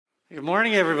Good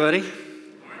morning, everybody. Good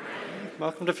morning.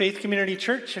 Welcome to Faith Community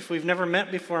Church. If we've never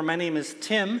met before, my name is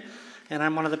Tim, and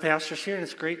I'm one of the pastors here, and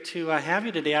it's great to have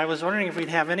you today. I was wondering if we'd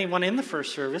have anyone in the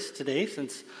first service today,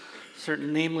 since a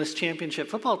certain nameless championship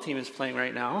football team is playing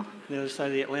right now on the other side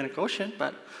of the Atlantic Ocean,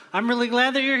 but I'm really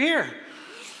glad that you're here.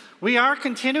 We are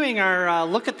continuing our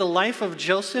look at the life of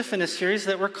Joseph in a series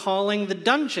that we're calling The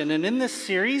Dungeon, and in this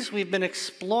series, we've been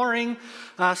exploring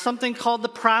something called the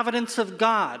providence of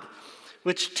God,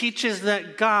 which teaches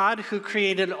that God, who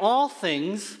created all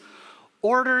things,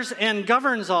 orders and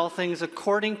governs all things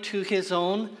according to his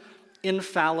own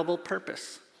infallible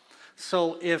purpose.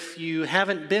 So if you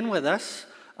haven't been with us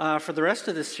for the rest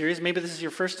of this series, maybe this is your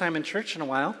first time in church in a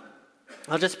while,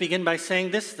 I'll just begin by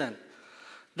saying this then,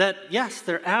 that yes,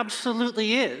 there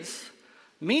absolutely is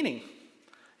meaning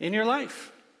in your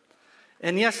life.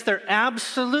 And yes, there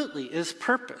absolutely is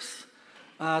purpose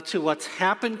to what's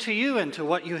happened to you and to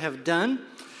what you have done.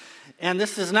 And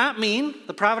this does not mean,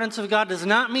 the providence of God does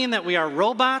not mean that we are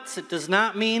robots. It does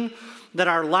not mean that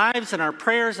our lives and our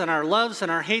prayers and our loves and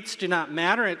our hates do not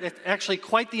matter. It's actually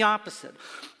quite the opposite.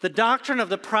 The doctrine of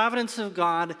the providence of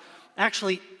God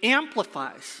actually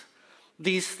amplifies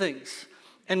these things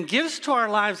and gives to our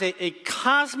lives a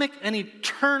cosmic and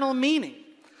eternal meaning,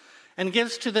 and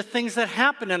gives to the things that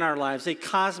happen in our lives a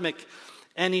cosmic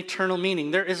and eternal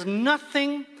meaning. There is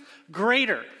nothing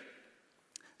greater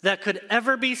that could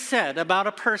ever be said about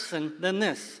a person than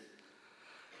this,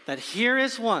 that here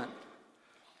is one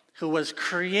who was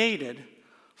created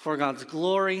for God's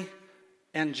glory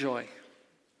and joy.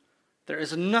 There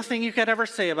is nothing you could ever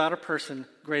say about a person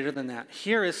greater than that.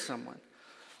 Here is someone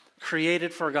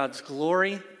created for God's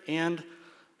glory and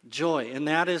joy, and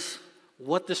that is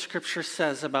what the Scripture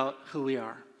says about who we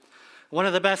are. One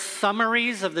of the best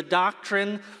summaries of the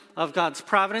doctrine of God's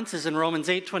providence is in Romans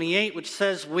 8:28, which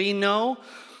says, we know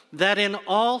that in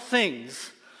all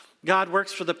things God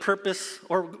works for the purpose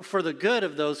or for the good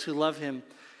of those who love him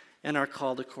and are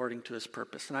called according to his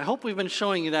purpose. And I hope we've been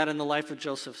showing you that in the life of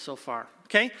Joseph so far.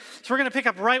 Okay? So we're going to pick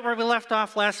up right where we left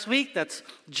off last week. That's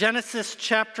Genesis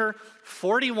chapter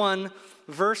 41,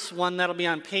 verse 1. That'll be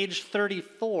on page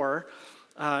 34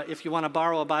 if you want to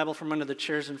borrow a Bible from under the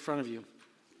chairs in front of you.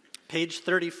 Page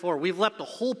 34. We've leapt a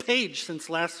whole page since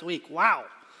last week. Wow.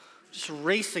 Just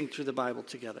racing through the Bible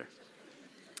together.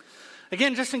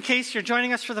 Again, just in case you're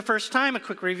joining us for the first time, a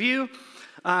quick review.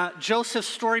 Joseph's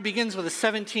story begins with a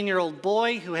 17-year-old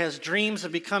boy who has dreams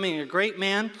of becoming a great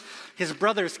man. His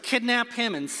brothers kidnap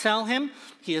him and sell him.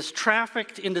 He is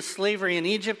trafficked into slavery in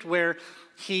Egypt, where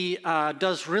he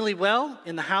does really well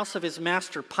in the house of his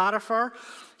master Potiphar.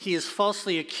 He is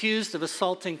falsely accused of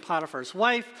assaulting Potiphar's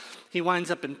wife. He winds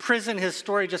up in prison. His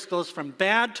story just goes from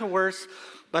bad to worse.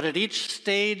 But at each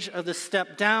stage of the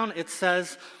step down, it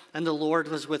says, and the Lord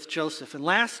was with Joseph. And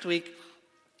last week,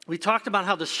 we talked about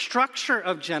how the structure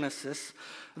of Genesis,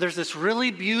 there's this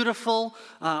really beautiful,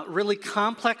 really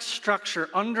complex structure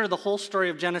under the whole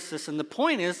story of Genesis. And the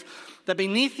point is that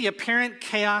beneath the apparent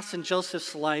chaos in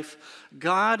Joseph's life,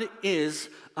 God is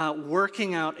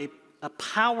working out a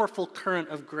powerful current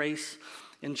of grace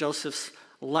in Joseph's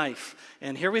life.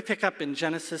 And here we pick up in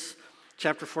Genesis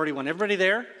chapter 41. Everybody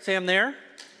there? Say I'm there.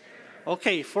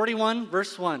 Okay, 41,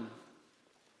 verse 1.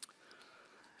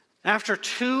 After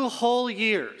 2 whole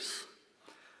years,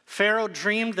 Pharaoh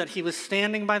dreamed that he was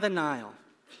standing by the Nile.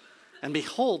 And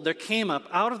behold, there came up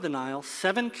out of the Nile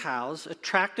 7 cows,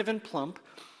 attractive and plump,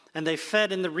 and they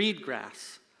fed in the reed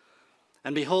grass.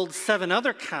 And behold, 7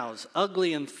 other cows,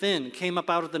 ugly and thin, came up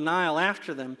out of the Nile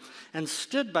after them, and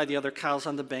stood by the other cows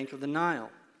on the bank of the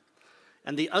Nile.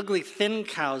 And the ugly, thin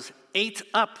cows ate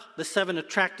up the 7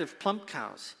 attractive, plump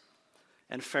cows.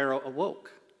 And Pharaoh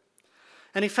awoke.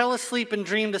 And he fell asleep and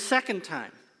dreamed a second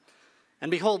time. And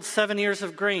behold, 7 ears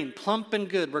of grain, plump and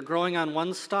good, were growing on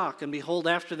one stalk. And behold,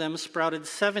 after them sprouted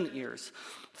 7 ears,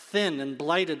 thin and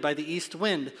blighted by the east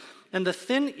wind. And the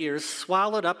thin ears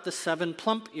swallowed up the 7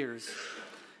 plump ears.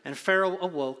 And Pharaoh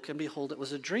awoke, and behold, it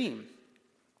was a dream.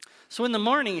 So in the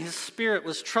morning his spirit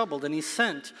was troubled, and he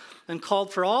sent and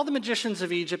called for all the magicians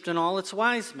of Egypt and all its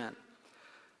wise men.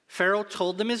 Pharaoh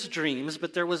told them his dreams,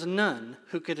 but there was none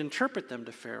who could interpret them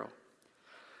to Pharaoh.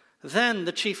 Then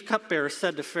the chief cupbearer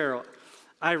said to Pharaoh,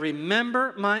 I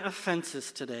remember my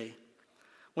offenses today.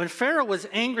 When Pharaoh was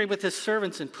angry with his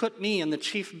servants and put me and the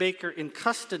chief baker in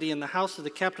custody in the house of the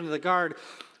captain of the guard,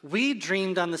 we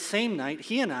dreamed on the same night,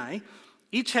 he and I,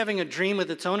 each having a dream with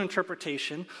its own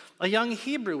interpretation. A young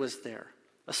Hebrew was there,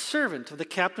 a servant of the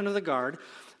captain of the guard.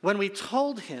 When we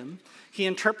told him, he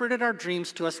interpreted our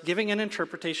dreams to us, giving an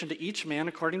interpretation to each man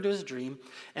according to his dream.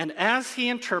 And as he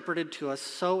interpreted to us,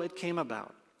 so it came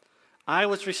about. I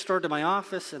was restored to my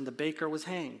office, and the baker was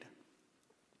hanged."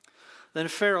 Then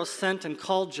Pharaoh sent and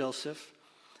called Joseph,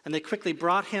 and they quickly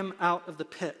brought him out of the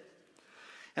pit.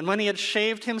 And when he had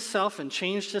shaved himself and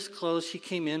changed his clothes, he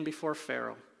came in before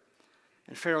Pharaoh.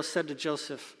 And Pharaoh said to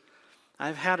Joseph,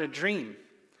 "I've had a dream,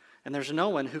 and there's no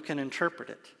one who can interpret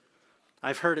it.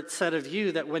 I've heard it said of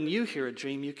you that when you hear a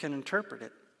dream, you can interpret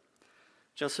it."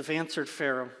 Joseph answered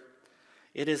Pharaoh,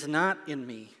 "It is not in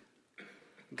me.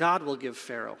 God will give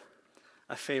Pharaoh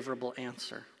a favorable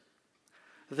answer."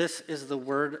 This is the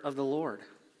word of the Lord.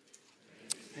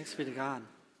 Thanks be to God.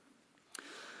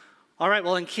 All right,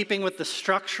 well, in keeping with the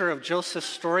structure of Joseph's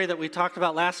story that we talked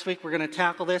about last week, we're going to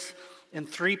tackle this in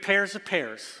 3 pairs of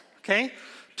pairs, okay?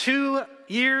 2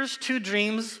 years, 2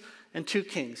 dreams, and 2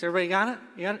 kings. Everybody got it?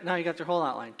 You got it? Now you got their whole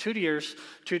outline. 2 years,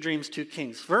 2 dreams, 2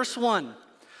 kings. Verse 1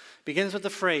 begins with the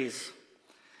phrase,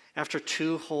 "after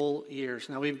 2 whole years."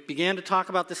 Now, we began to talk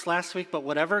about this last week, but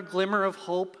whatever glimmer of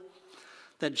hope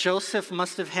that Joseph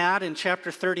must have had in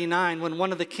chapter 39 when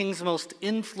one of the king's most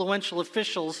influential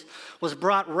officials was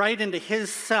brought right into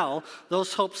his cell,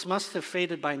 those hopes must have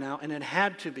faded by now, and it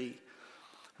had to be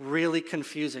really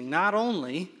confusing. Not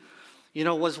only,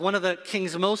 was one of the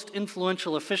king's most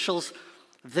influential officials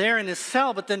there in his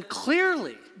cell, but then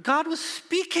clearly God was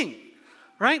speaking,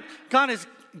 right? God is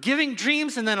giving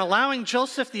dreams and then allowing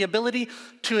Joseph the ability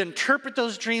to interpret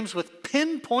those dreams with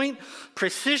pinpoint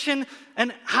precision.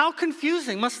 And how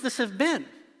confusing must this have been?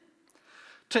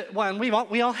 And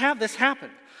we all have this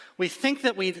happen. We think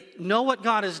that we know what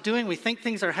God is doing. We think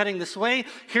things are heading this way.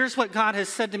 Here's what God has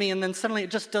said to me, and then suddenly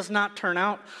it just does not turn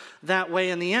out that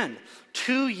way in the end.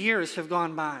 2 years have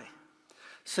gone by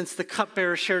since the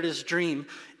cupbearer shared his dream,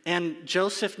 and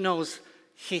Joseph knows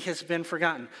he has been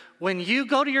forgotten. When you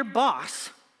go to your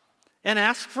boss and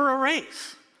ask for a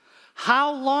raise,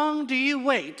 how long do you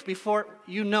wait before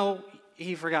you know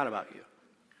he forgot about you?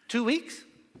 2 weeks?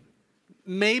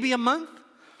 Maybe a month?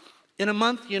 In a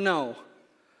month,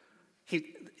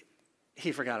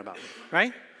 he forgot about me,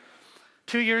 right?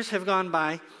 2 years have gone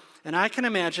by, and I can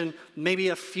imagine maybe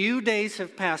a few days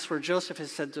have passed where Joseph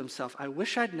has said to himself, "I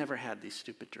wish I'd never had these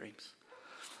stupid dreams.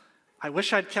 I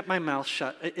wish I'd kept my mouth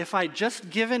shut. If I'd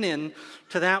just given in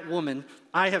to that woman,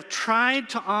 I have tried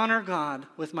to honor God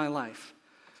with my life.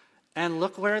 And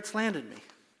look where it's landed me,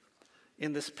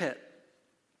 in this pit."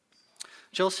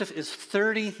 Joseph is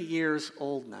 30 years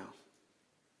old now.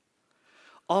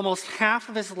 Almost half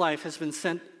of his life has been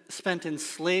spent in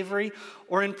slavery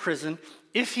or in prison.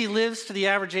 If he lives to the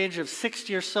average age of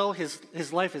 60 or so,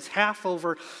 his life is half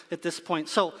over at this point.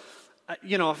 So,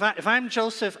 if I'm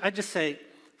Joseph, I just say,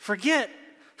 forget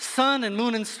sun and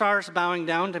moon and stars bowing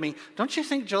down to me. Don't you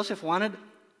think Joseph wanted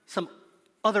some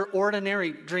other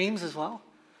ordinary dreams as well?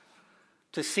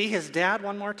 To see his dad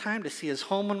one more time, to see his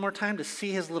home one more time, to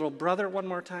see his little brother one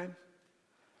more time?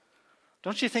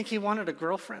 Don't you think he wanted a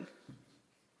girlfriend?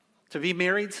 To be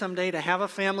married someday, to have a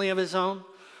family of his own?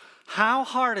 How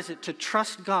hard is it to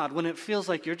trust God when it feels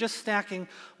like you're just stacking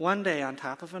one day on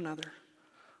top of another,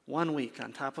 1 week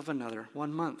on top of another,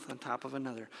 1 month on top of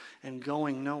another, and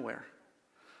going nowhere,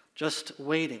 just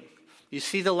waiting? You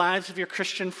see the lives of your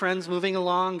Christian friends moving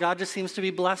along. God just seems to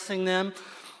be blessing them.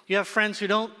 You have friends who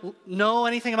don't know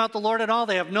anything about the Lord at all.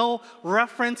 They have no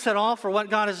reference at all for what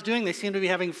God is doing. They seem to be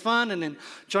having fun and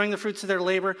enjoying the fruits of their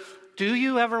labor. Do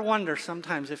you ever wonder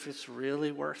sometimes if it's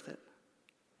really worth it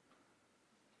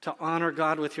to honor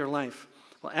God with your life?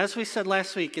 Well, as we said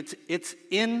last week, it's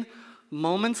in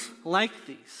moments like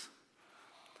these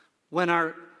when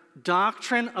our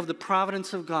doctrine of the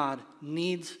providence of God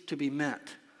needs to be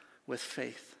met with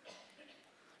faith.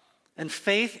 And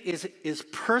faith is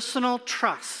personal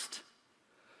trust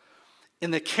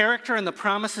in the character and the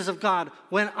promises of God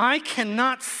when I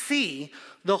cannot see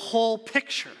the whole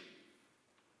picture.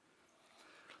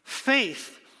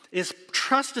 Faith is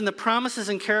trust in the promises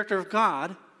and character of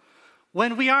God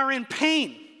when we are in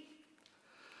pain.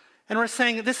 And we're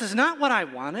saying, this is not what I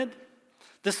wanted.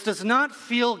 This does not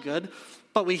feel good.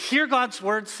 But we hear God's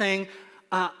word saying,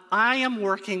 I am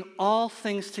working all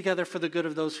things together for the good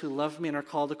of those who love me and are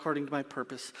called according to my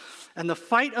purpose. And the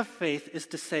fight of faith is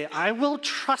to say, I will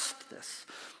trust this,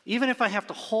 even if I have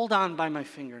to hold on by my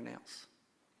fingernails.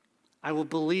 I will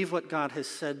believe what God has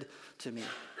said to me.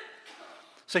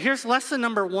 So here's lesson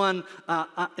number 1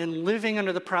 in living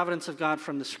under the providence of God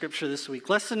from the scripture this week.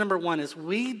 Lesson number 1 is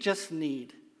we just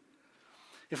need,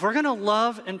 if we're going to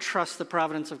love and trust the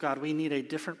providence of God, we need a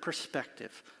different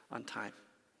perspective on time.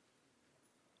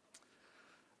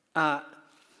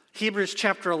 Hebrews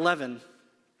chapter 11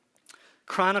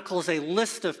 chronicles a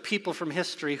list of people from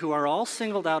history who are all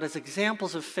singled out as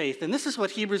examples of faith. And this is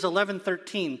what Hebrews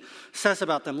 11:13 says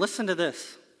about them. Listen to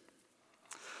this.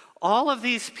 All of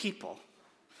these people,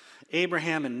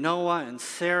 Abraham and Noah and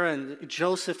Sarah and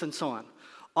Joseph and so on,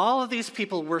 all of these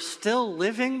people were still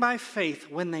living by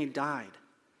faith when they died.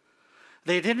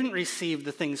 They didn't receive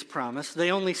the things promised.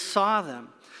 They only saw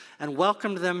them and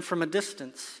welcomed them from a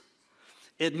distance,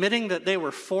 admitting that they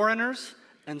were foreigners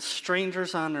and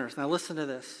strangers on earth. Now listen to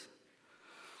this.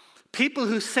 People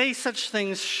who say such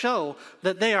things show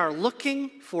that they are looking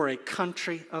for a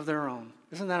country of their own.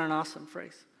 Isn't that an awesome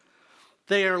phrase?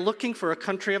 They are looking for a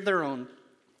country of their own.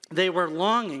 They were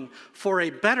longing for a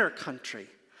better country,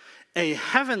 a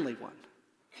heavenly one.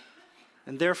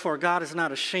 And therefore, God is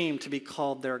not ashamed to be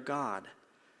called their God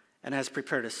and has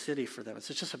prepared a city for them. It's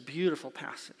just a beautiful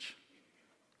passage.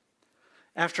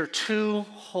 After 2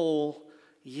 whole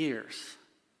years,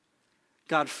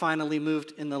 God finally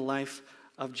moved in the life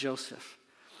of Joseph.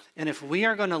 And if we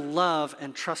are going to love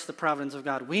and trust the providence of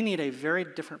God, we need a very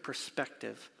different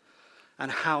perspective on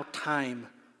how time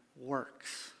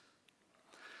works.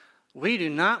 We do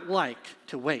not like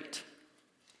to wait.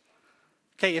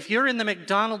 Okay, if you're in the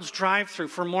McDonald's drive-thru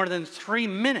for more than 3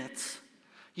 minutes,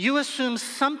 you assume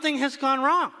something has gone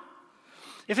wrong.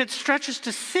 If it stretches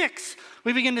to 6,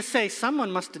 we begin to say,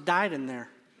 someone must have died in there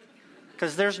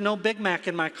because there's no Big Mac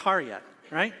in my car yet,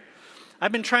 right?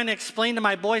 I've been trying to explain to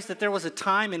my boys that there was a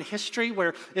time in history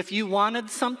where if you wanted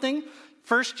something,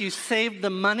 first you saved the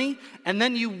money, and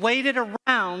then you waited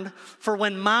around for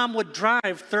when mom would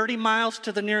drive 30 miles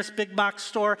to the nearest big box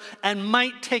store and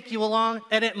might take you along,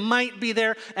 and it might be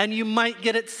there, and you might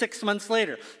get it 6 months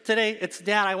later. Today, it's,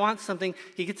 Dad, I want something.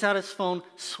 He gets out his phone,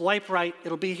 swipe right.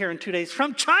 It'll be here in 2 days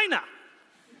from China.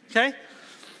 Okay?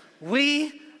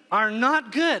 We are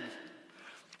not good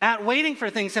at waiting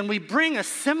for things, and we bring a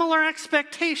similar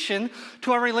expectation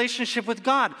to our relationship with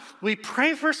God. We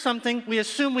pray for something, we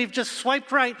assume we've just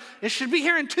swiped right. It should be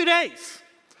here in 2 days.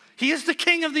 He is the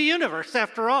king of the universe,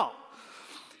 after all.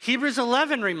 Hebrews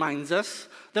 11 reminds us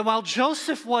that while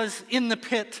Joseph was in the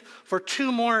pit for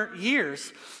 2 more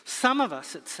years, some of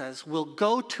us, it says, will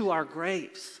go to our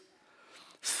graves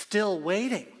still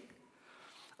waiting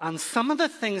on some of the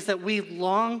things that we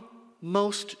long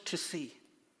most to see.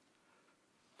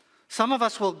 Some of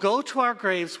us will go to our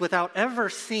graves without ever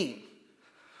seeing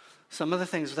some of the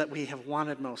things that we have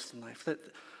wanted most in life. That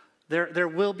there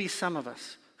will be some of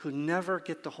us who never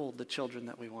get to hold the children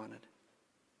that we wanted,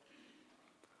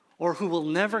 or who will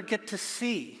never get to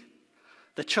see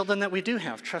the children that we do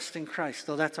have, trust in Christ,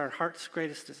 though that's our heart's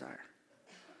greatest desire.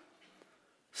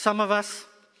 Some of us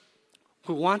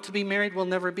who want to be married will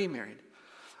never be married.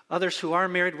 Others who are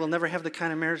married will never have the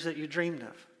kind of marriage that you dreamed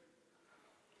of.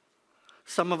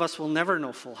 Some of us will never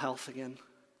know full health again.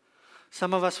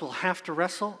 Some of us will have to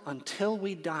wrestle until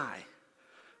we die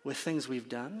with things we've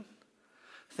done,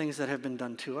 things that have been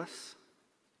done to us.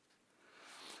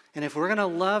 And if we're going to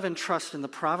love and trust in the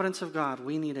providence of God,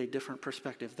 we need a different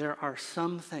perspective. There are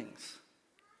some things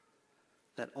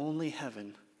that only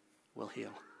heaven will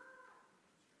heal.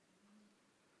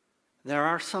 There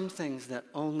are some things that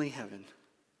only heaven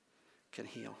can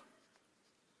heal.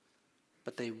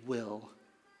 But they will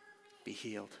be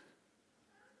healed.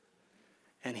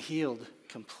 And healed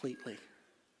completely.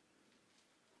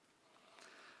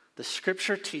 The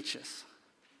scripture teaches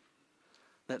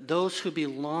that those who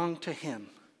belong to him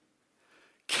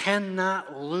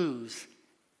cannot lose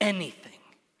anything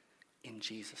in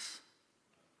Jesus.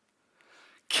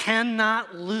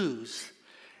 Cannot lose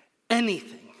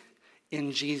anything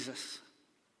in Jesus.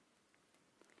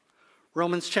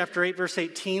 Romans chapter 8, verse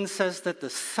 18 says that the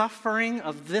suffering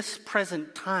of this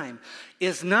present time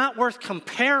is not worth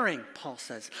comparing, Paul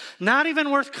says, not even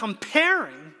worth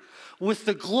comparing with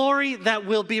the glory that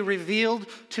will be revealed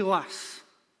to us.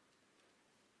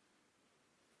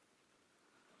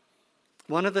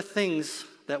 One of the things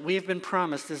that we've been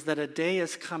promised is that a day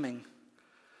is coming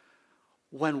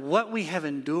when what we have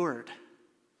endured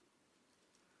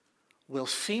will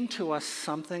seem to us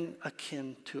something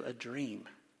akin to a dream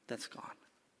that's gone.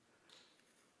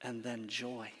 And then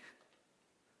joy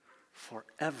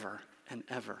forever and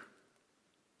ever.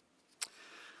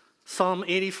 Psalm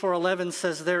 84:11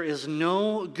 says, "There is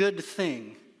no good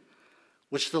thing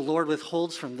which the Lord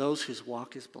withholds from those whose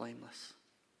walk is blameless."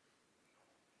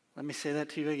 Let me say that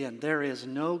to you again. There is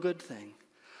no good thing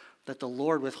that the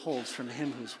Lord withholds from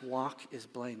him whose walk is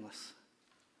blameless.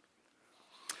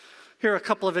 Here are a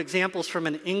couple of examples from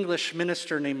an English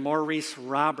minister named Maurice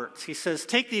Roberts. He says,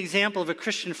 take the example of a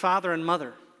Christian father and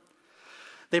mother.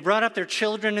 They brought up their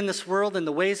children in this world in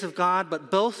the ways of God,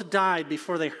 but both died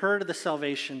before they heard of the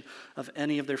salvation of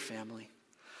any of their family.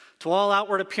 To all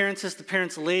outward appearances, the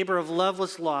parents' labor of love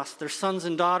was lost. Their sons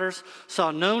and daughters saw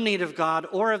no need of God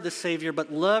or of the Savior,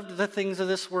 but loved the things of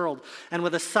this world. And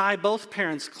with a sigh, both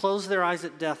parents closed their eyes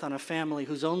at death on a family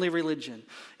whose only religion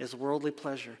is worldly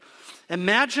pleasure.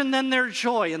 Imagine then their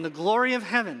joy in the glory of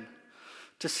heaven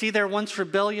to see their once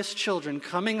rebellious children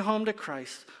coming home to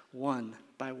Christ one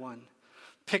by one.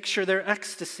 Picture their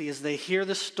ecstasy as they hear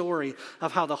the story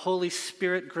of how the Holy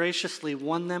Spirit graciously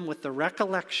won them with the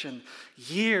recollection,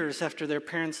 years after their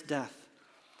parents' death,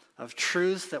 of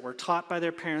truths that were taught by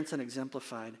their parents and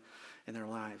exemplified in their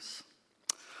lives.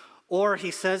 Or,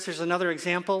 he says, here's another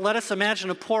example. Let us imagine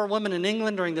a poor woman in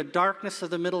England during the darkness of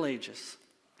the Middle Ages.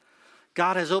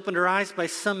 God has opened her eyes by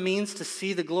some means to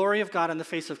see the glory of God in the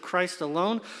face of Christ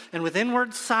alone, and with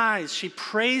inward sighs she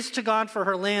prays to God for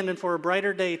her land and for a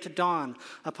brighter day to dawn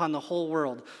upon the whole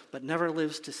world, but never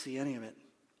lives to see any of it.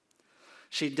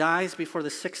 She dies before the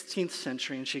 16th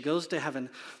century and she goes to heaven.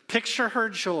 Picture her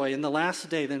joy in the last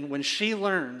day then when she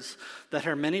learns that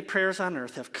her many prayers on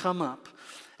earth have come up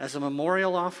as a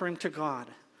memorial offering to God.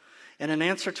 And in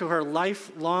answer to her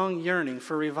lifelong yearning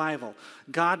for revival,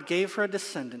 God gave her a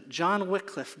descendant, John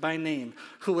Wycliffe by name,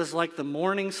 who was like the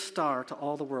morning star to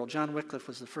all the world. John Wycliffe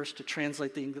was the first to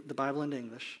translate the Bible into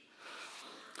English.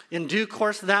 In due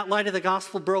course, that light of the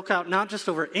gospel broke out not just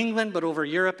over England, but over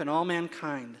Europe and all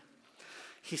mankind.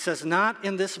 He says, not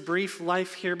in this brief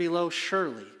life here below,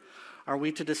 surely, are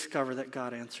we to discover that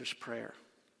God answers prayer.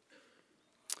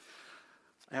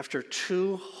 After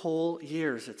 2 whole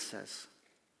years, it says,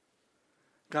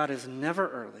 God is never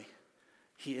early.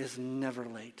 He is never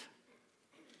late.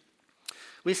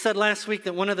 We said last week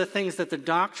that one of the things that the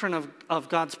doctrine of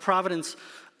God's providence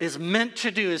is meant to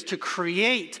do is to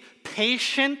create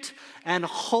patient and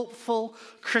hopeful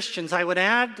Christians. I would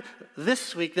add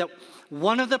this week that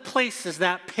one of the places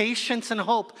that patience and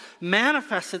hope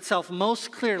manifests itself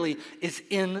most clearly is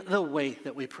in the way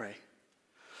that we pray.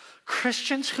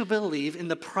 Christians who believe in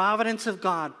the providence of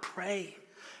God pray.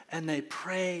 And they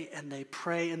pray, and they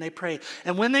pray, and they pray.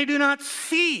 And when they do not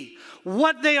see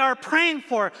what they are praying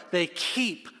for, they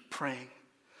keep praying.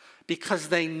 Because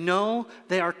they know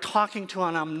they are talking to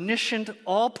an omniscient,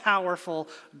 all-powerful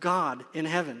God in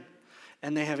heaven.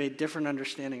 And they have a different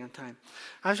understanding on time.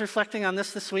 I was reflecting on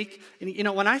this week. And, you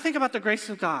know, when I think about the grace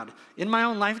of God in my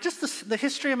own life, just the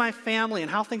history of my family and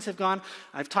how things have gone,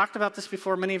 I've talked about this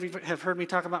before. Many of you have heard me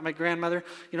talk about my grandmother.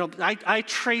 You know, I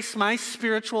trace my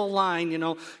spiritual line, you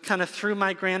know, kind of through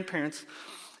my grandparents.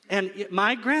 And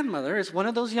my grandmother is one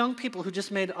of those young people who just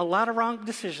made a lot of wrong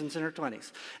decisions in her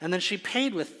 20s. And then she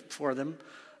paid for them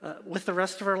with the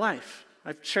rest of her life.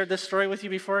 I've shared this story with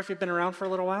you before if you've been around for a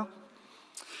little while.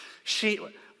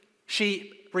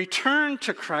 She returned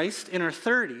to Christ in her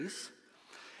 30s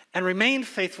and remained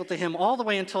faithful to him all the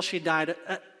way until she died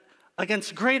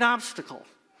against great obstacle.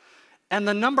 And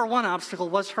the number one obstacle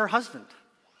was her husband.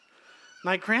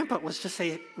 My grandpa was just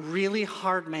a really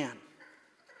hard man.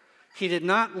 He did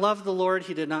not love the Lord.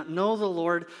 He did not know the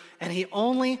Lord. And he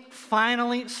only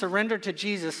finally surrendered to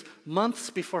Jesus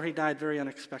months before he died very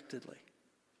unexpectedly.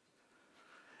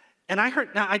 And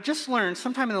I just learned,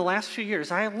 sometime in the last few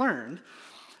years, I learned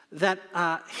that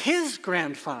his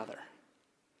grandfather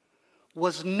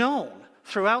was known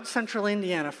throughout central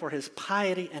Indiana for his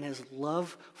piety and his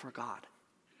love for God.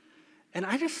 And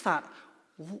I just thought,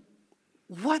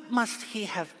 what must he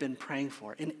have been praying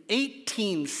for? In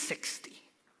 1860,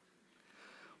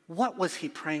 what was he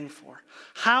praying for?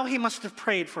 How he must have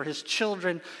prayed for his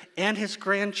children and his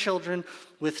grandchildren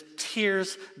with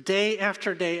tears day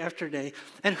after day after day.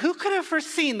 And who could have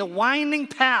foreseen the winding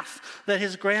path that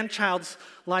his grandchild's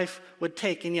life would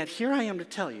take? And yet here I am to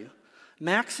tell you,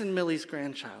 Max and Millie's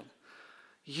grandchild,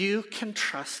 you can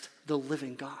trust the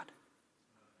living God.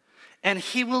 And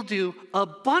he will do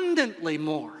abundantly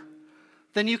more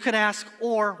than you could ask,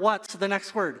 or what's the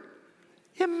next word?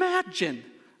 Imagine.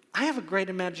 I have a great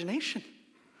imagination.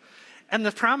 And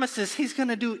the promise is he's going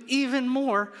to do even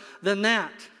more than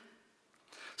that.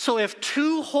 So if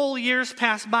 2 whole years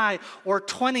pass by, or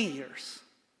 20 years,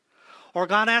 or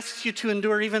God asks you to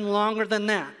endure even longer than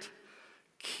that,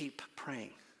 keep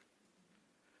praying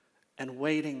and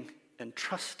waiting and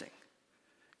trusting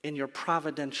in your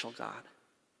providential God.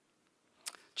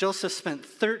 Joseph spent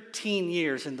 13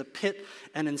 years in the pit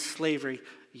and in slavery.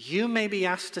 You may be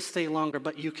asked to stay longer,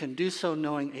 but you can do so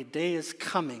knowing a day is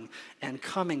coming and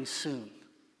coming soon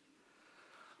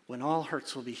when all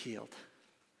hurts will be healed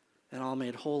and all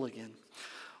made whole again.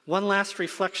 One last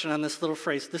reflection on this little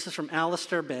phrase. This is from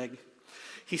Alistair Begg.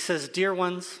 He says, "Dear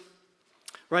ones,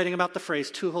 writing about the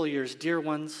phrase 2 whole years. Dear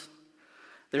ones,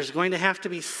 there's going to have to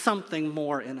be something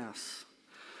more in us.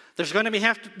 There's going to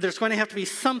have to be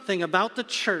something about the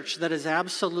church that is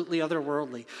absolutely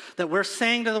otherworldly, that we're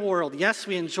saying to the world, yes,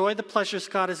 we enjoy the pleasures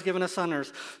God has given us on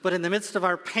earth, but in the midst of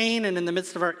our pain and in the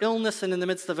midst of our illness and in the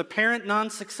midst of apparent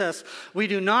non-success, we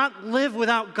do not live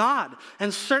without God,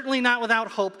 and certainly not without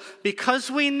hope,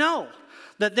 because we know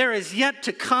that there is yet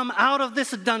to come out of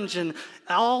this dungeon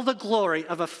all the glory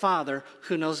of a Father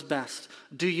who knows best.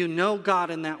 Do you know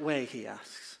God in that way, he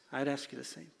asks. I'd ask you the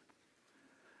same.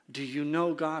 Do you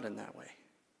know God in that way?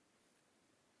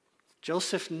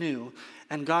 Joseph knew,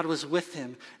 and God was with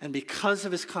him, and because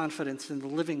of his confidence in the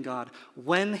living God,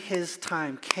 when his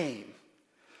time came,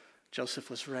 Joseph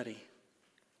was ready.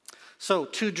 So,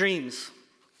 2 dreams.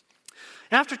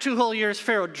 After 2 whole years,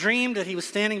 Pharaoh dreamed that he was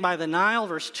standing by the Nile,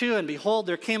 verse 2, and behold,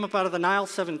 there came up out of the Nile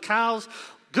 7 cows,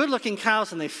 good-looking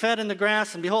cows, and they fed in the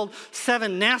grass, and behold,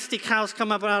 7 nasty cows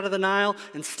come up out of the Nile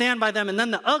and stand by them, and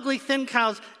then the ugly, thin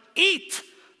cows eat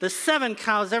the 7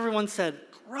 cows. Everyone said,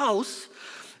 gross.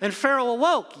 And Pharaoh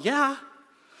awoke, yeah.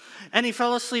 And he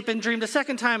fell asleep and dreamed a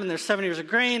second time, and there's 7 ears of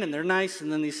grain, and they're nice,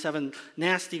 and then these 7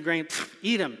 nasty grain,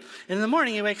 eat them. And in the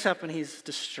morning he wakes up and he's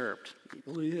disturbed.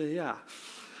 Yeah.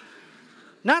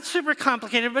 Not super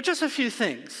complicated, but just a few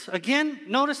things. Again,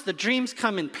 notice the dreams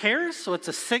come in pairs, so it's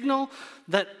a signal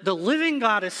that the living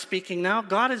God is speaking now.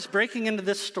 God is breaking into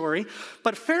this story,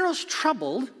 but Pharaoh's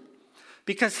troubled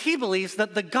because he believes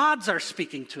that the gods are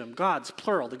speaking to him. Gods,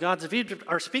 plural. The gods of Egypt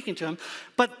are speaking to him.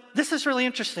 But this is really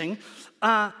interesting.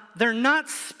 They're not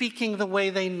speaking the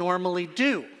way they normally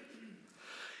do.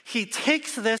 He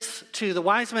takes this to the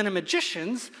wise men and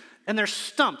magicians, and they're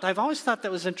stumped. I've always thought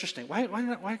that was interesting.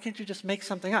 Why can't you just make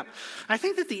something up? I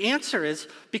think that the answer is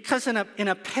because in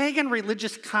a pagan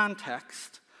religious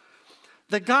context,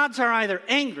 the gods are either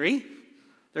angry,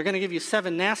 they're going to give you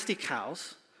 7 nasty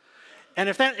cows, and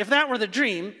if that were the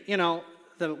dream,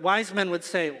 the wise men would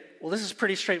say, well, this is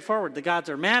pretty straightforward. The gods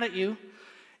are mad at you.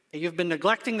 You've been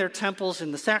neglecting their temples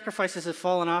and the sacrifices have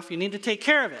fallen off. You need to take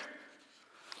care of it.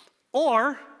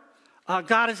 Or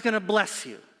God is going to bless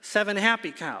you. 7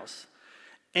 happy cows.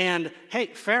 And, hey,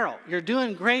 Pharaoh, you're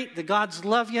doing great. The gods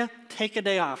love you. Take a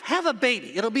day off. Have a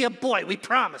baby. It'll be a boy, we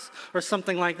promise. Or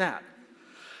something like that.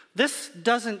 This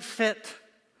doesn't fit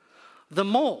the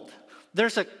mold.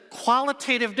 There's a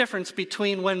qualitative difference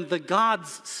between when the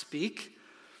gods speak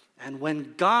and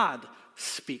when God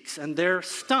speaks, and they're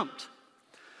stumped.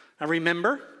 Now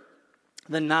remember,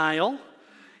 the Nile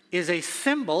is a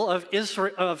symbol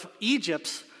of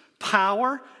Egypt's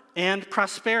power and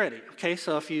prosperity. Okay,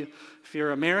 so if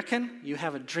you're American, you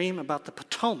have a dream about the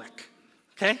Potomac,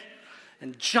 okay,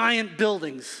 and giant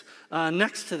buildings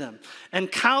next to them,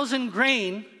 and cows and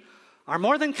grain are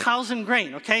more than cows and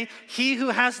grain, okay? He who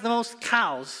has the most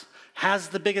cows has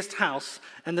the biggest house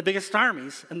and the biggest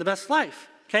armies and the best life,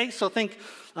 okay? So think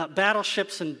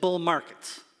battleships and bull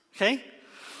markets, okay?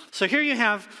 So here you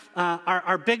have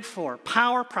our big 4,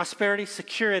 power, prosperity,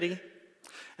 security,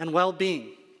 and well-being.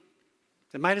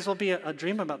 It might as well be a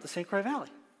dream about the St. Croix Valley,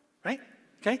 right?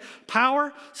 Okay?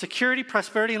 Power, security,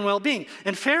 prosperity, and well-being.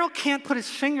 And Pharaoh can't put his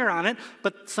finger on it,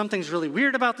 but something's really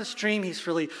weird about this dream. He's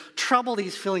really troubled.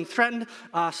 He's feeling threatened.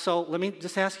 So let me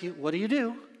just ask you, what do you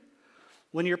do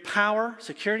when your power,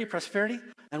 security, prosperity,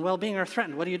 and well-being are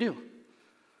threatened? What do?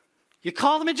 You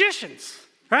call the magicians,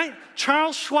 right?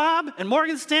 Charles Schwab and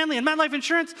Morgan Stanley and MetLife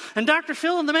Insurance and Dr.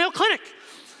 Phil and the Mayo Clinic.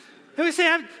 And we say,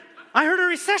 I heard a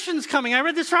recession's coming. I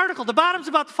read this article. The bottom's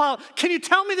about to fall. Can you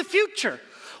tell me the future?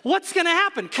 What's going to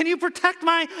happen? Can you protect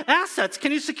my assets?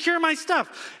 Can you secure my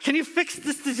stuff? Can you fix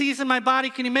this disease in my body?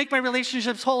 Can you make my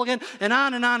relationships whole again? And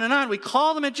on and on and on. We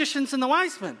call the magicians and the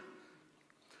wise men.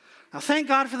 Now, thank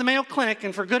God for the Mayo Clinic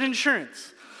and for good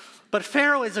insurance. But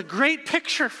Pharaoh is a great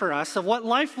picture for us of what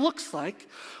life looks like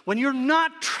when you're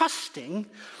not trusting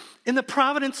in the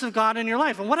providence of God in your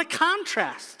life. And what a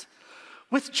contrast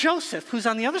with Joseph, who's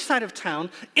on the other side of town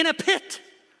in a pit,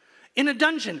 in a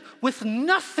dungeon, with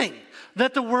nothing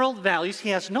that the world values. He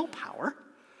has no power.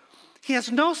 He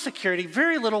has no security,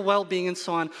 very little well-being, and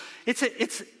so on.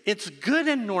 It's good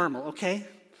and normal, okay?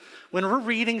 When we're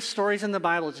reading stories in the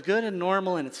Bible, it's good and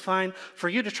normal, and it's fine for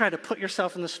you to try to put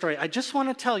yourself in the story. I just want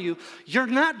to tell you, you're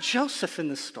not Joseph in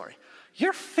this story.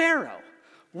 You're Pharaoh.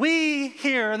 We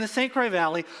here in the St. Croix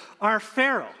Valley are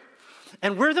Pharaoh.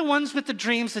 And we're the ones with the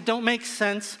dreams that don't make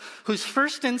sense, whose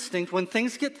first instinct when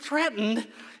things get threatened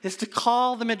is to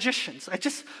call the magicians.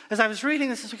 As I was reading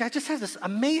this week, I just had this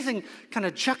amazing kind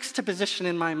of juxtaposition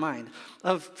in my mind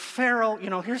of Pharaoh,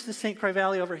 here's the St. Croix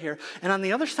Valley over here, and on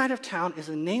the other side of town is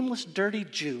a nameless, dirty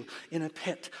Jew in a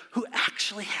pit who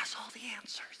actually has all the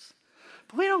answers.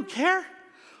 But we don't care.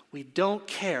 We don't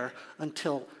care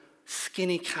until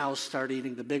skinny cows start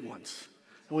eating the big ones.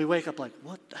 And we wake up like,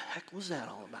 what the heck was that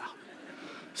all about?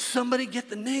 Somebody get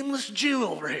the nameless Jew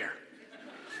over here.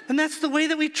 And that's the way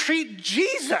that we treat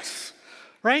Jesus,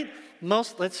 right?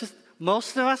 Most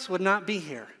of us would not be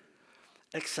here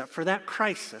except for that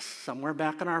crisis somewhere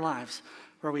back in our lives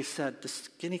where we said, the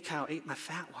skinny cow ate my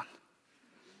fat one.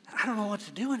 And I don't know what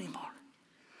to do anymore.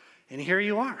 And here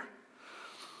you are.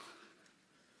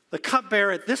 The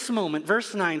cupbearer at this moment,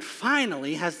 verse 9,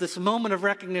 finally has this moment of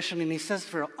recognition, and he says to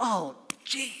Pharaoh, oh,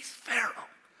 geez, Pharaoh.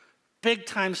 Big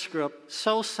time screw up,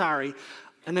 so sorry.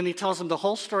 And then he tells him the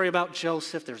whole story about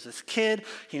Joseph. There's this kid,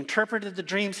 he interpreted the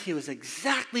dreams, he was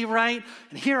exactly right.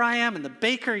 And here I am, and the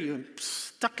baker, you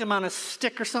stuck him on a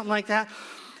stick or something like that.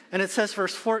 And it says,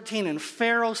 verse 14, and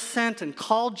Pharaoh sent and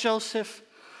called Joseph.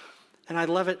 And I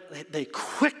love it, they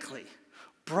quickly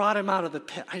brought him out of the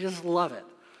pit. I just love it.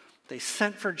 They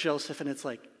sent for Joseph, and it's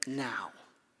like, now,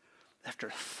 after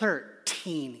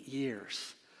 13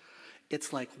 years,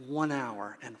 it's like 1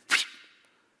 hour, and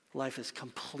life is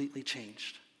completely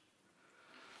changed.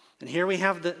 And here we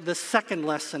have the second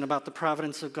lesson about the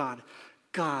providence of God.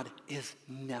 God is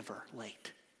never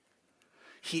late.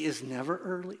 He is never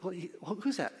early.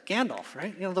 Who's that? Gandalf,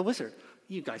 right? You know, the wizard.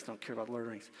 You guys don't care about Lord of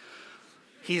the Rings.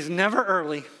 He's never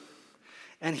early,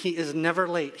 and he is never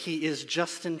late. He is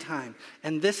just in time.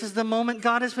 And this is the moment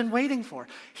God has been waiting for.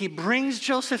 He brings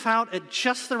Joseph out at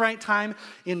just the right time,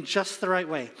 in just the right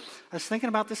way. I was thinking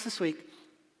about this week.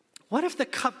 What if the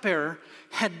cupbearer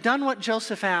had done what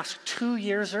Joseph asked 2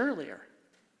 years earlier?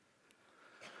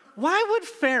 Why would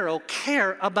Pharaoh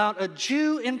care about a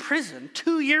Jew in prison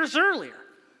 2 years earlier?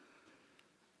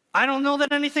 I don't know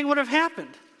that anything would have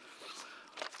happened.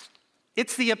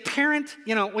 It's the apparent,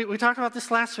 we talked about this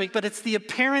last week, but it's the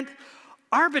apparent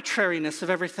arbitrariness of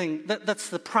everything that's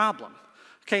the problem.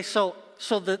 Okay, so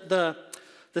the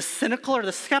cynical or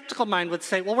the skeptical mind would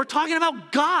say, well, we're talking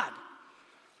about God.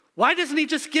 Why doesn't he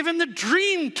just give him the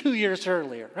dream 2 years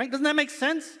earlier, right? Doesn't that make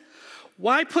sense?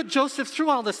 Why put Joseph through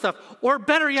all this stuff? Or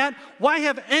better yet, why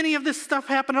have any of this stuff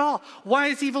happen at all? Why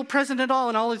is evil present at all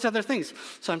and all these other things?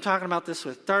 So I'm talking about this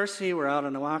with Darcy. We're out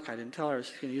on a walk. I didn't tell her I was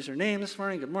going to use her name this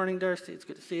morning. Good morning, Darcy. It's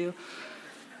good to see you.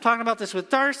 Talking about this with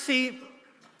Darcy,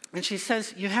 and she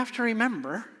says, you have to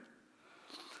remember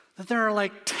that there are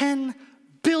like 10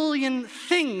 billion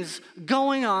things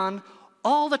going on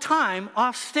all the time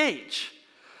off stage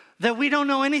that we don't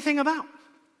know anything about.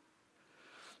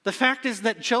 The fact is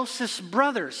that Joseph's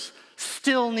brothers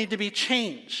still need to be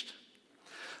changed.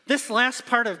 This last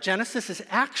part of Genesis is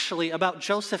actually about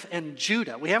Joseph and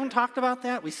Judah. We haven't talked about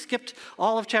that. We skipped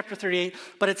all of chapter 38,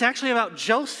 but it's actually about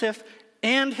Joseph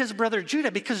and his brother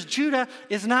Judah, because Judah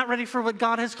is not ready for what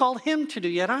God has called him to do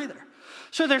yet either.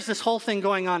 So there's this whole thing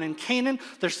going on in Canaan.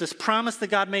 There's this promise that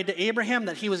God made to Abraham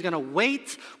that he was going to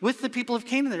wait with the people of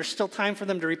Canaan. There's still time for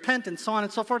them to repent and so on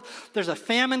and so forth. There's a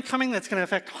famine coming that's going to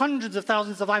affect hundreds of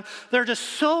thousands of lives. There are just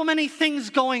so many things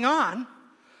going on.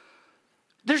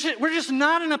 We're just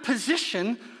not in a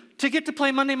position to get to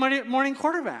play Monday morning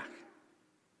quarterback.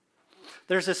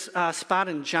 There's this spot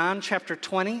in John chapter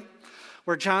 20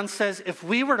 where John says, if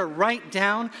we were to write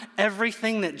down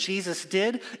everything that Jesus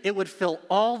did, it would fill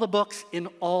all the books in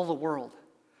all the world.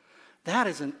 That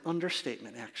is an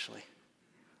understatement, actually.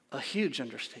 A huge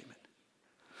understatement.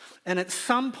 And at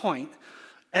some point,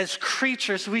 as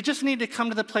creatures, we just need to come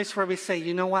to the place where we say,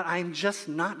 you know what, I'm just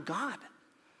not God.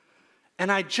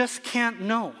 And I just can't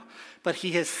know. But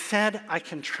he has said I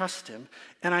can trust him,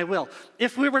 and I will.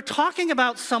 If we were talking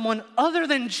about someone other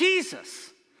than Jesus,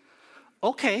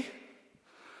 okay.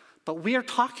 But we are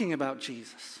talking about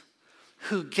Jesus,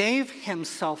 who gave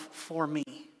himself for me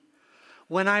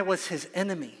when I was his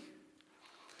enemy.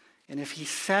 And if he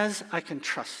says I can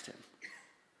trust him,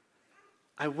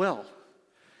 I will,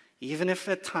 even if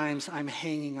at times I'm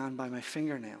hanging on by my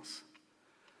fingernails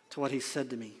to what he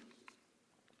said to me.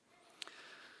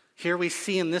 Here we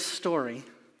see in this story,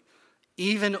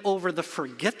 even over the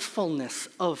forgetfulness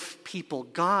of people,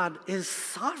 God is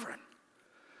sovereign.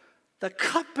 The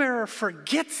cupbearer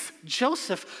forgets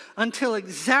Joseph until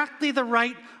exactly the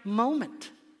right moment.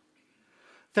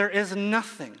 There is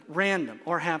nothing random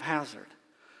or haphazard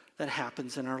that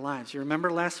happens in our lives. You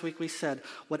remember last week we said,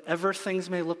 whatever things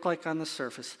may look like on the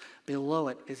surface, below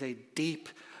it is a deep,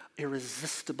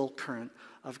 irresistible current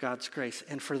of God's grace.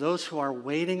 And for those who are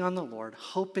waiting on the Lord,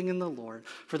 hoping in the Lord,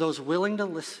 for those willing to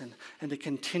listen and to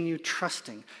continue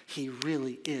trusting, he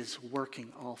really is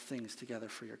working all things together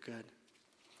for your good.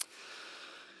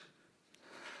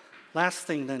 Last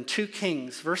thing then, 2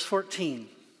 Kings, verse 14.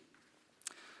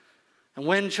 And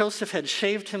when Joseph had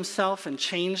shaved himself and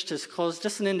changed his clothes,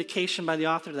 just an indication by the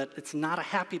author that it's not a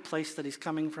happy place that he's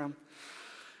coming from.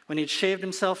 When he had shaved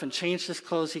himself and changed his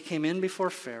clothes, he came in before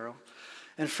Pharaoh.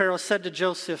 And Pharaoh said to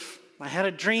Joseph, I had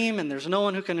a dream, and there's no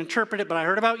one who can interpret it, but I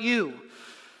heard about you.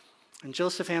 And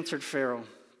Joseph answered Pharaoh,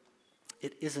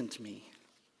 it isn't me,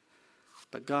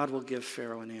 but God will give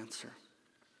Pharaoh an answer.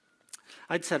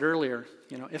 I'd said earlier,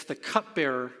 if the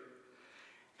cupbearer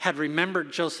had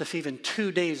remembered Joseph even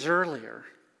 2 days earlier,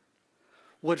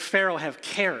 would Pharaoh have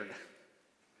cared?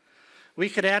 We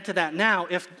could add to that now,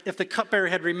 if the cupbearer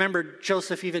had remembered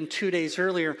Joseph even 2 days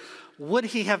earlier, would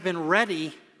he have been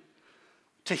ready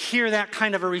to hear that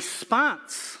kind of a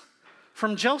response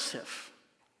from Joseph?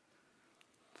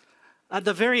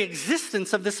 The very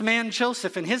existence of this man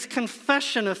Joseph and his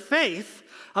confession of faith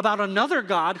about another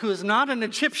God who is not an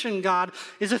Egyptian God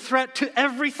is a threat to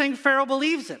everything Pharaoh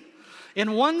believes in.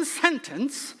 In one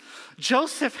sentence,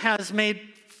 Joseph has made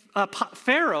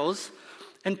Pharaoh's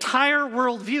entire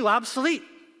worldview obsolete.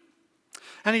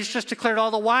 And he's just declared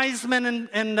all the wise men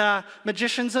and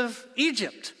magicians of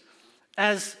Egypt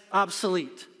as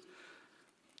obsolete.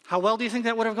 How well do you think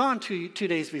that would have gone 2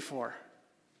 days before?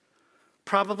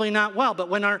 Probably not well,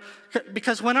 but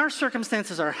because when our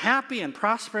circumstances are happy and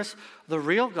prosperous, the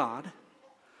real God,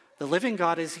 the living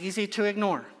God, is easy to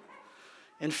ignore.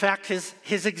 In fact,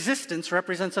 his existence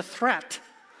represents a threat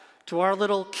to our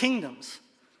little kingdoms.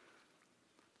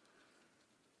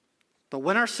 But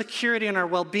when our security and our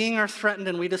well-being are threatened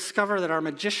and we discover that our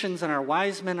magicians and our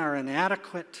wise men are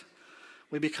inadequate,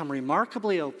 we become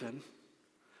remarkably open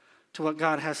to what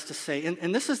God has to say.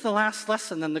 And this is the last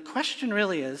lesson. Then the question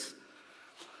really is,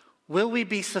 will we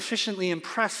be sufficiently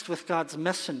impressed with God's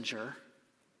messenger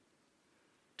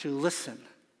to listen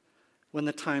when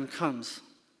the time comes?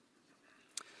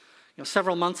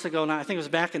 Several months ago now, I think it was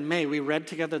back in May, we read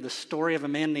together the story of a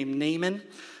man named Naaman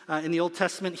in the Old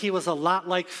Testament. He was a lot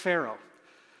like Pharaoh.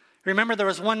 Remember, there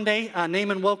was one day,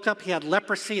 Naaman woke up, he had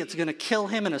leprosy, it's going to kill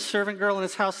him, and a servant girl in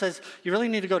his house says, you really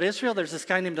need to go to Israel. There's this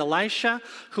guy named Elisha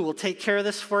who will take care of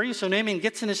this for you. So Naaman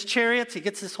gets in his chariots, he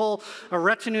gets his whole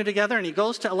retinue together, and he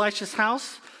goes to Elisha's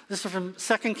house. This is from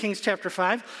 2 Kings chapter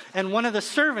 5. And one of the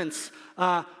servants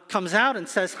comes out and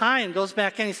says hi and goes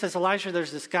back in. He says, Elisha,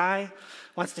 there's this guy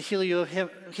wants to heal you of him.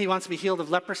 He wants to be healed of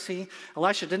leprosy.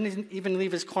 Elisha didn't even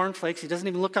leave his cornflakes. He doesn't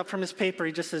even look up from his paper.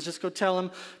 He just says, just go tell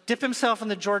him, dip himself in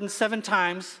the Jordan 7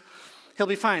 times. He'll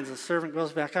be fine. So the servant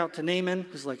goes back out to Naaman,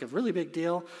 who's like a really big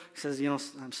deal. He says,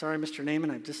 I'm sorry, Mr.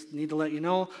 Naaman. I just need to let you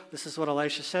know, this is what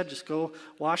Elisha said. Just go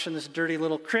wash in this dirty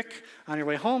little creek on your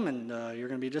way home, and you're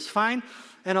going to be just fine.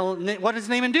 And what does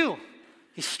Naaman do?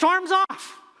 He storms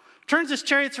off. Turns his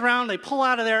chariots around, they pull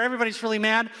out of there, everybody's really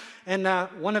mad, and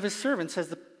one of his servants has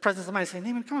the presence of mind saying,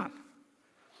 Naaman, come on.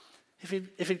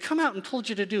 If he'd come out and told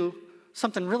you to do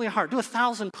something really hard, do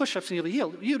 1,000 push-ups and you'll be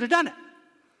healed, you'd have done it.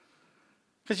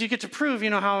 Because you get to prove,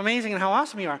 how amazing and how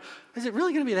awesome you are. Is it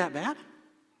really going to be that bad?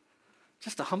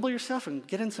 Just to humble yourself and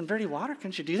get in some dirty water?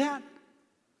 Can't you do that?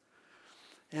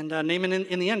 And Naaman,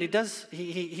 in the end, he does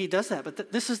that.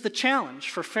 But this is the challenge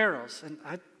for pharaohs, and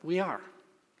we are.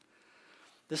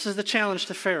 This is the challenge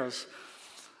to pharaohs.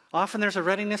 Often there's a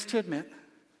readiness to admit,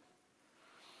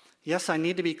 yes, I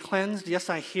need to be cleansed. Yes,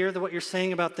 I hear what you're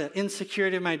saying about the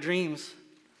insecurity of my dreams.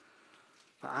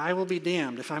 But I will be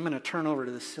damned if I'm going to turn over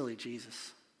to this silly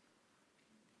Jesus.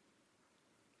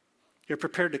 You're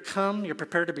prepared to come. You're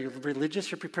prepared to be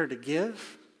religious. You're prepared to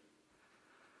give.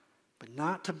 But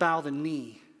not to bow the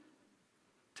knee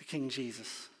to King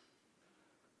Jesus.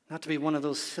 Not to be one of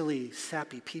those silly,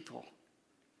 sappy people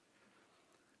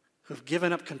who've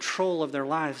given up control of their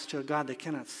lives to a God they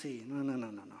cannot see.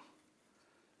 No.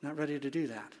 Not ready to do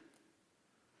that.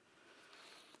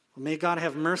 Well, may God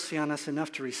have mercy on us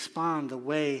enough to respond the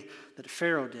way that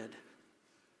Pharaoh did.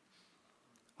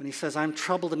 When he says, I'm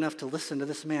troubled enough to listen to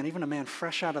this man, even a man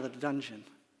fresh out of the dungeon.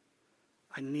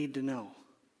 I need to know.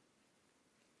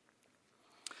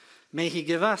 May he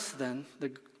give us then,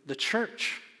 the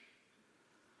church,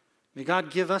 may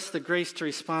God give us the grace to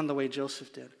respond the way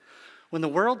Joseph did. When the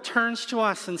world turns to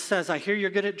us and says, I hear you're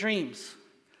good at dreams.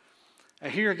 I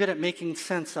hear you're good at making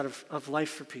sense out of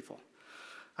life for people.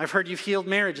 I've heard you've healed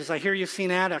marriages. I hear you've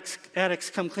seen addicts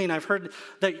come clean. I've heard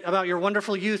about your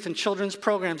wonderful youth and children's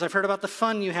programs. I've heard about the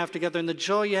fun you have together and the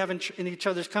joy you have in each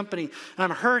other's company. And I'm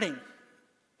hurting.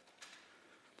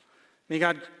 May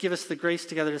God give us the grace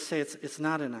together to say it's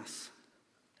not in us.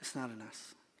 It's not in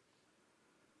us.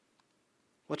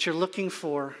 What you're looking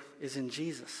for is in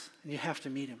Jesus, and you have to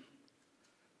meet him.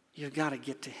 You've got to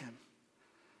get to him.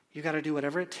 You've got to do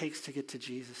whatever it takes to get to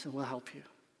Jesus, and we'll help you.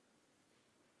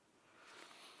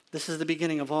 This is the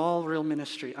beginning of all real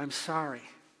ministry. I'm sorry.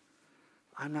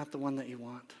 I'm not the one that you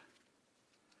want.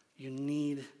 You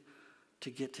need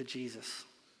to get to Jesus.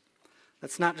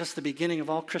 That's not just the beginning of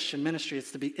all Christian ministry.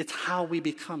 It's how we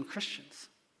become Christians.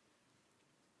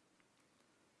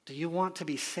 Do you want to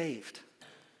be saved?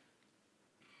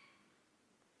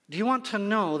 Do you want to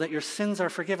know that your sins are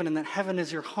forgiven and that heaven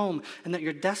is your home and that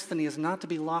your destiny is not to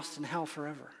be lost in hell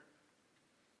forever?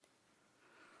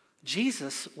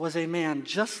 Jesus was a man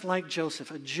just like Joseph,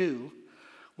 a Jew,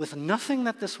 with nothing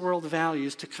that this world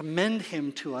values to commend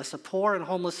him to us, a poor and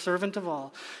homeless servant of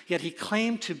all, yet he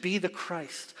claimed to be the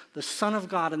Christ, the Son of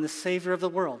God and the Savior of the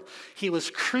world. He was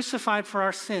crucified for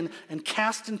our sin and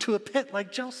cast into a pit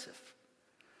like Joseph.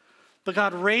 But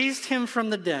God raised him from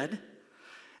the dead,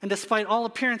 and despite all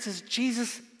appearances,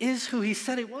 Jesus is who he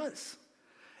said he was.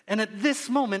 And at this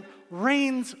moment,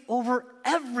 reigns over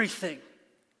everything,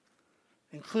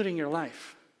 including your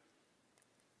life.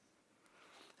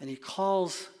 And he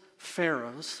calls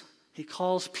pharaohs, he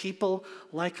calls people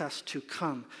like us to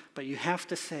come. But you have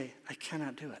to say, I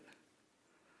cannot do it.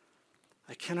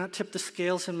 I cannot tip the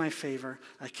scales in my favor.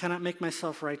 I cannot make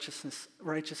myself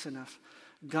righteous enough.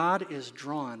 God is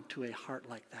drawn to a heart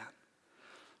like that.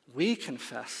 We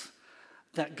confess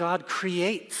that God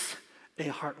creates a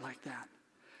heart like that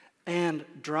and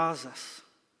draws us.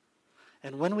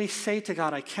 And when we say to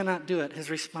God, I cannot do it, his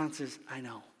response is, I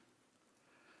know.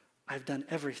 I've done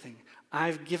everything.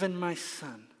 I've given my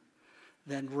son,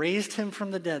 then raised him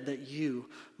from the dead that you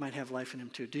might have life in him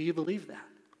too. Do you believe that?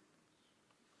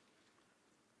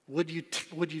 Would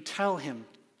you tell him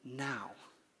now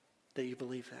that you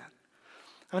believe that?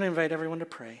 I want to invite everyone to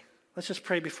pray. Let's just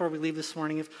pray before we leave this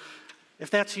morning.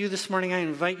 If that's you this morning, I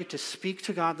invite you to speak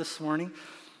to God this morning.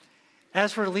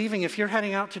 As we're leaving, if you're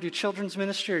heading out to do children's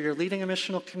ministry or you're leading a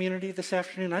missional community this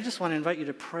afternoon, I just want to invite you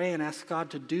to pray and ask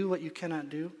God to do what you cannot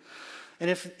do. And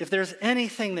if there's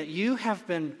anything that you have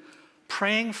been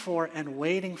praying for and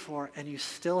waiting for and you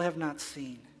still have not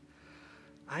seen,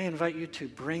 I invite you to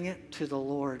bring it to the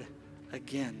Lord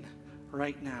again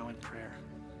right now in prayer.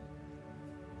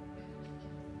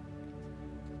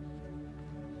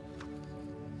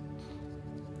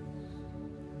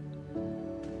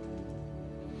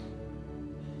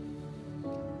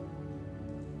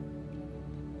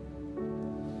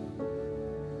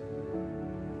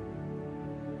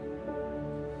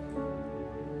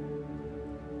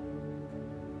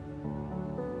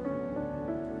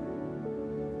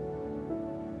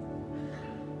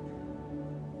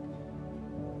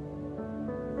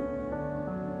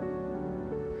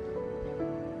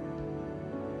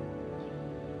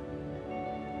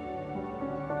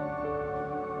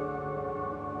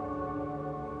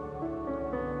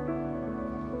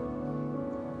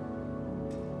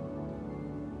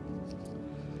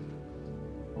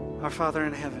 Our Father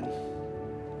in heaven,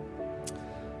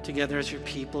 together as your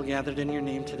people gathered in your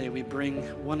name today, we bring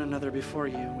one another before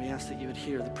you, and we ask that you would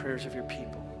hear the prayers of your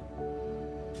people.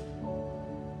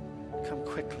 Come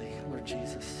quickly, Lord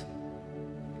Jesus.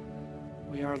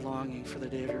 We are longing for the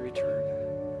day of your return.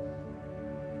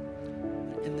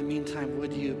 In the meantime,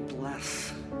 would you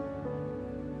bless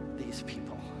these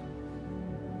people?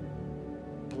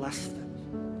 Bless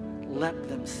them. Let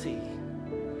them see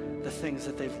the things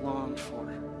that they've longed for.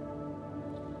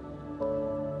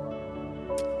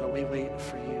 But we wait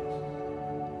for you.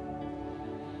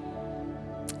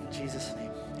 In Jesus'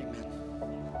 name, amen.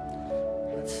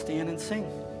 Let's stand and sing.